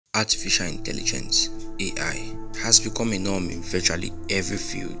Artificial intelligence (AI) has become a norm in virtually every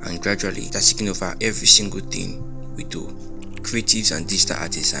field, and gradually it has taken over every single thing we do. Creatives and digital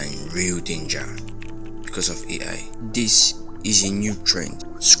artists are in real danger because of AI. This is a new trend.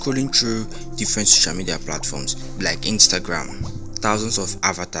 Scrolling through different social media platforms like Instagram, thousands of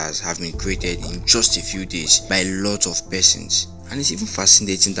avatars have been created in just a few days by lots of persons, and it's even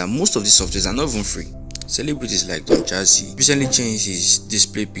fascinating that most of these softwares are not even free. Celebrities like Don Jazzy recently changed his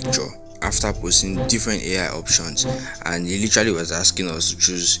display picture after posting different AI options, and he literally was asking us to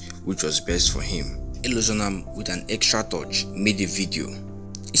choose which was best for him. Alot, with an extra touch, made a video.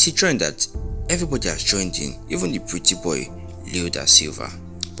 It's a trend that everybody has joined in, even the pretty boy Leo da Silva.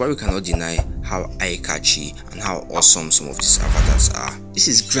 But we cannot deny how eye-catchy and how awesome some of these avatars are. This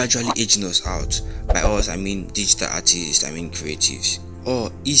is gradually edging us out. By us, I mean digital artists, I mean creatives.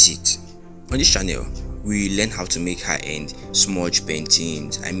 Or is it? On this channel, we learn how to make high-end smudge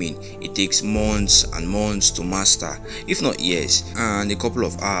paintings. I mean, it takes months and months to master, if not years, and a couple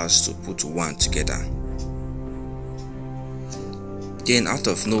of hours to put one together. Then out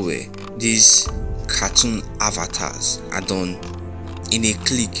of nowhere, these cartoon avatars are done in a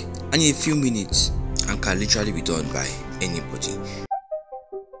click and in a few minutes, and can literally be done by anybody.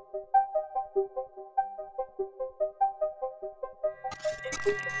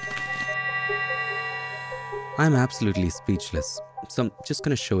 I'm absolutely speechless, so I'm just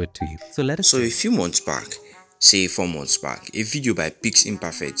gonna show it to you. So a few months back, say 4 months back, a video by Pix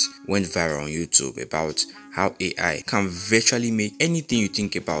Imperfect went viral on YouTube about how AI can virtually make anything you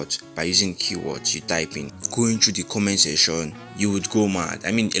think about by using keywords you type in. Going through the comment section, you would go mad.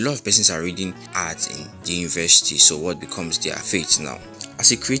 I mean, a lot of persons are reading art in the university, so what becomes their fate now?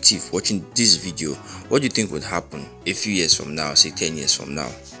 As a creative watching this video, what do you think would happen a few years from now, say 10 years from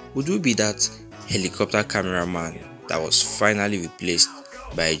now? Would we be that helicopter cameraman that was finally replaced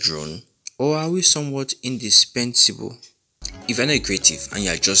by a drone? Or are we somewhat indispensable? If you're not a creative and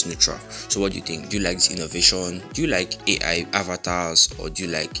you're just neutral, so what do you think? Do you like this innovation? Do you like AI avatars, or do you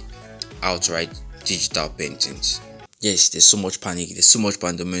like outright digital paintings? Yes, there's so much panic, there's so much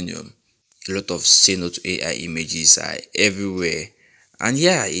pandemonium. A lot of say no to AI images are everywhere, and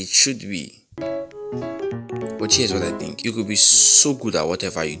yeah, it should be. But here's what I think: you could be so good at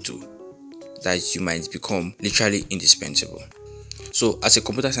whatever you do that you might become literally indispensable. So as a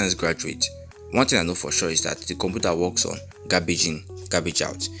computer science graduate, one thing I know for sure is that the computer works on garbage in, garbage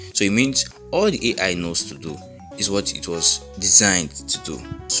out. So it means all the AI knows to do is what it was designed to do.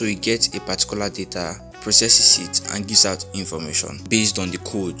 So it gets a particular data, processes it, and gives out information based on the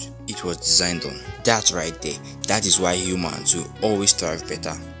code it was designed on. That right there, that is why humans will always thrive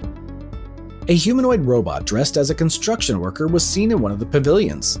better. A humanoid robot dressed as a construction worker was seen in one of the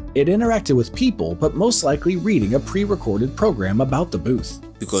pavilions. It interacted with people, but most likely reading a pre-recorded program about the booth.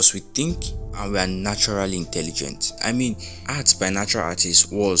 Because we think and we are naturally intelligent. I mean, art by natural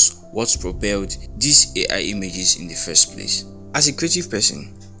artists was what propelled these AI images in the first place. As a creative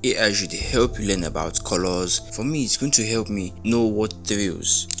person, AI should help you learn about colors. For me, it's going to help me know what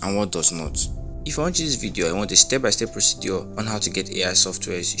thrills and what does not. If you want this video and want a step-by-step procedure on how to get AI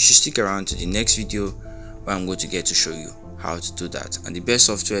softwares, you should stick around to the next video where I'm going to get to show you how to do that and the best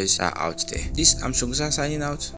softwares are out there. I'm Shongusa signing out.